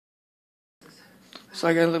So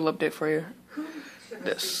I got a little update for you.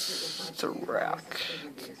 It's a rack.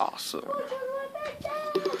 It's awesome.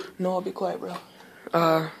 No, I'll be quiet, bro.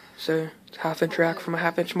 So it's a 1/2 inch rack for my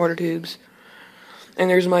 1/2 inch mortar tubes. And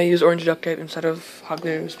there's my used orange duct tape instead of hot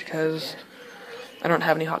glue because I don't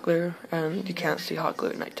have any hot glue and you can't see hot glue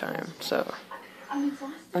at nighttime, so.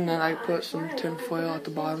 And then I put some tin foil at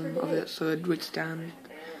the bottom of it so it'd withstand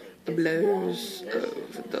the blows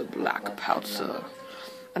of the black powder.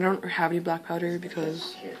 I don't have any black powder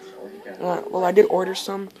because, well, I did order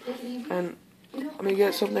some, and I'm gonna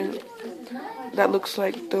get something that looks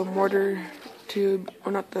like the mortar tube,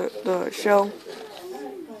 or not the shell.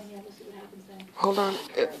 Hold on,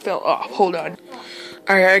 it fell off. Hold on.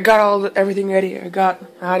 Alright, I got everything ready. I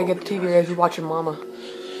had to get the TV ready. Watching Mama.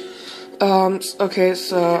 Okay,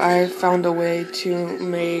 so I found a way to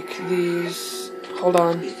make these. Hold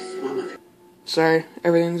on. Sorry,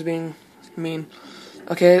 everything's being mean.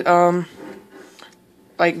 Okay,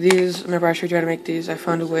 like these. Remember I showed you how to make these. I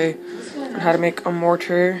found a way on how to make a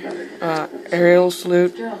mortar, aerial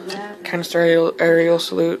salute, canister aerial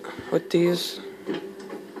salute with these.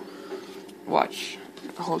 Watch.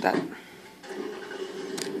 Hold that.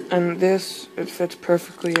 And this, it fits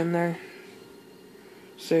perfectly in there.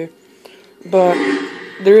 See? But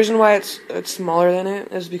the reason why it's smaller than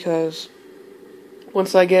it is because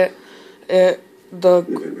once I get the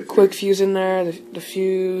quick fuse in there, the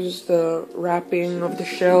fuse, the wrapping of the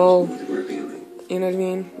shell, you know what I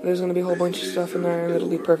mean? There's going to be a whole bunch of stuff in there and it'll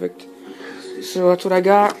be perfect. So that's what I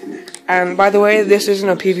got. And by the way, this isn't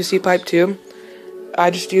a PVC pipe tube. I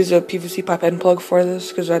just used a PVC pipe end plug for this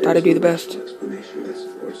because I thought it'd be the best.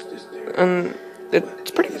 And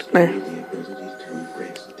it's pretty good in there.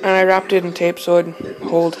 And I wrapped it in tape so it'd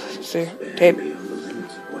hold. See, tape.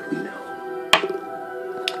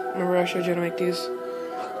 Remember I showed you how to make these?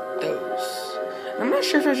 Those. I'm not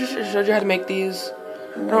sure if I just showed you how to make these.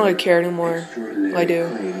 I don't really care anymore. Well, I do.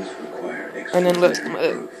 And then look,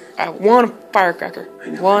 I want a firecracker.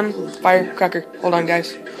 One firecracker. Hold on,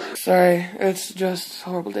 guys. Sorry, it's just a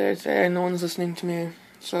horrible day today and no one's listening to me.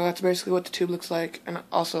 So that's basically what the tube looks like. And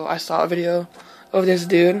also, I saw a video of this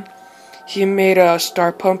dude. He made a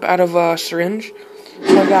star pump out of a syringe.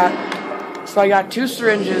 So I got 2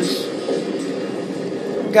 syringes.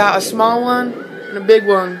 Got a small one and a big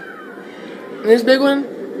one. And this big one,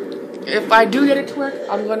 if I do get it to work,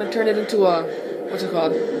 I'm gonna turn it into a, what's it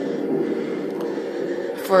called?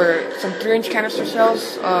 For some 3-inch canister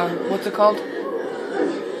cells, what's it called?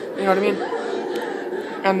 You know what I mean?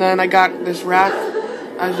 And then I got this rack,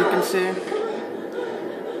 as you can see.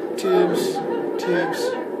 Tubes.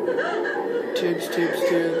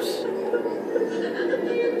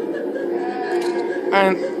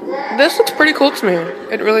 And this looks pretty cool to me.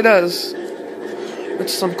 It really does. With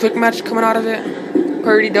some quick match coming out of it.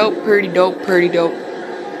 Pretty dope.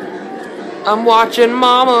 I'm watching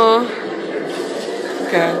Mama.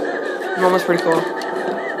 Okay. Mama's pretty cool.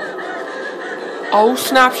 Oh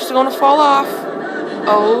snap, she's gonna fall off.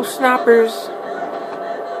 Oh snappers.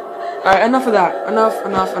 Alright, enough of that. Enough.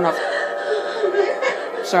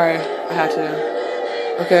 Sorry, I had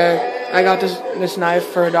to. Okay, I got this knife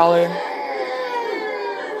for $1.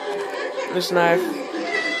 This knife.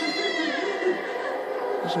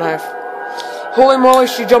 Holy moly,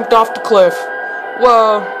 she jumped off the cliff.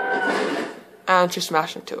 Whoa. And she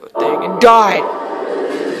smashed into a thing and died.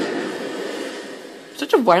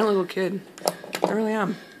 Such a violent little kid. I really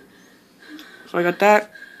am. So I got that.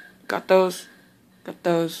 Got those. Got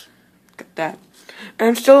that. And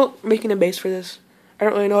I'm still making a base for this. I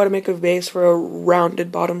don't really know how to make a base for a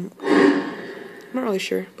rounded bottom. I'm not really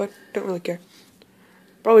sure, but don't really care.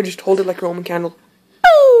 Probably just hold it like a Roman candle.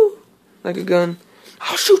 Boo! Like a gun.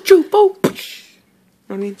 I'll shoot you, boo! You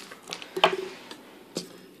know what I mean?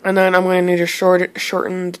 And then I'm going to need to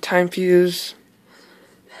shorten the time fuse.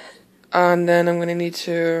 And then I'm going to need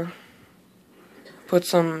to put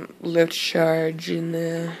some lift charge in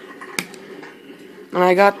there. And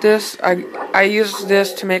I got this. I used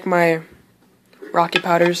this to make my rocket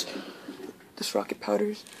powders.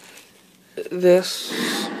 This.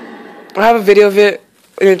 I have a video of it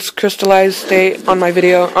in its crystallized state on my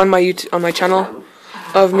video on my channel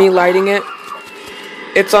of me lighting it.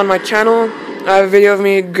 It's on my channel. I have a video of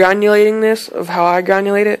me granulating this, of how I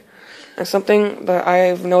granulate it. And something that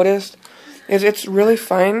I've noticed is it's really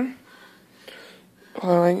fine.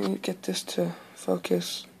 Well, I need to get this to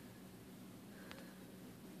focus.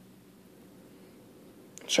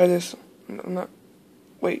 Try this. I'm not.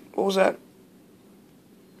 Wait, what was that?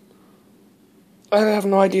 I have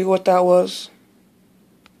no idea what that was.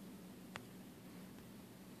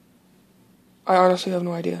 I honestly have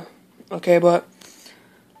no idea. Okay, but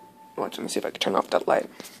Watch, let me see if I can turn off that light.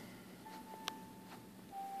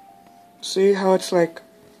 See how it's like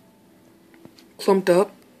clumped up?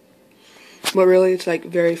 But really it's like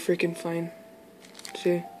very freaking fine.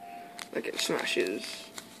 See? Like it smashes.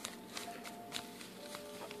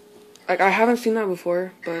 Like I haven't seen that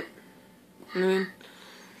before, but I mean,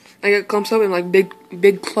 like it clumps up in like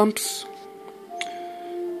big clumps.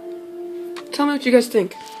 Tell me what you guys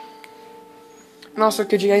think. And also,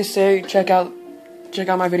 could you guys check out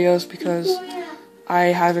my videos, because I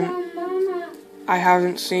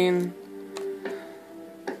haven't seen,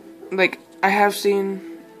 like, I've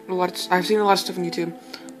seen a lot of stuff on YouTube,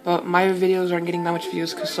 but my videos aren't getting that much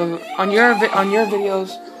views. Cause so on your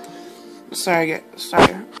videos, sorry,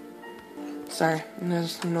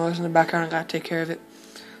 there's noise in the background. I gotta take care of it.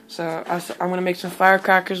 So I'm gonna make some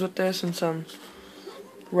firecrackers with this and some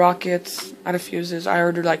rockets out of fuses. I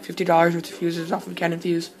ordered like $50 worth of fuses off of Cannon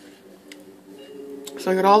Fuse. So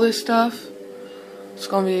I got all this stuff. It's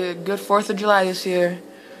gonna be a good 4th of July this year.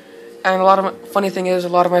 And funny thing is, a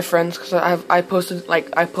lot of my friends, because I post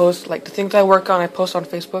the things I work on, I post on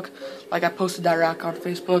Facebook. Like I posted that rack on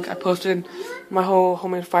Facebook. I posted my whole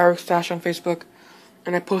homemade fireworks stash on Facebook,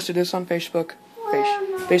 and I posted this on Facebook.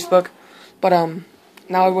 But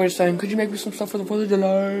now everybody's saying, could you make me some stuff for the 4th of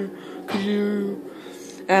July? Could you?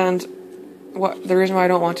 And the reason why I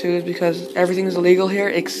don't want to is because everything is illegal here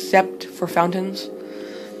except for fountains.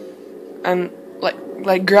 And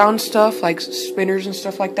like ground stuff, like spinners and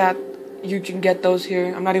stuff like that, you can get those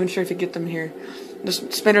here. I'm not even sure if you get them here. The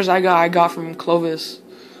spinners I got from Clovis.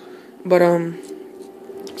 But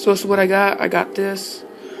so what I got this.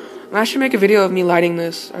 And I should make a video of me lighting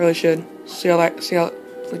this. I really should. Let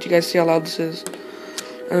you guys see how loud this is.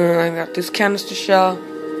 I got this canister shell.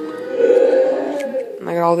 And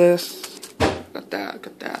I got all this.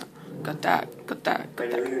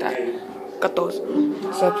 Got those.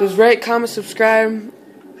 So please rate, comment, subscribe.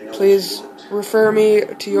 Please refer me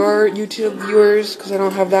to your YouTube viewers, because I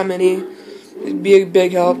don't have that many. It'd be a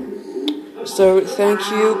big help. So thank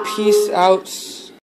you. Peace out.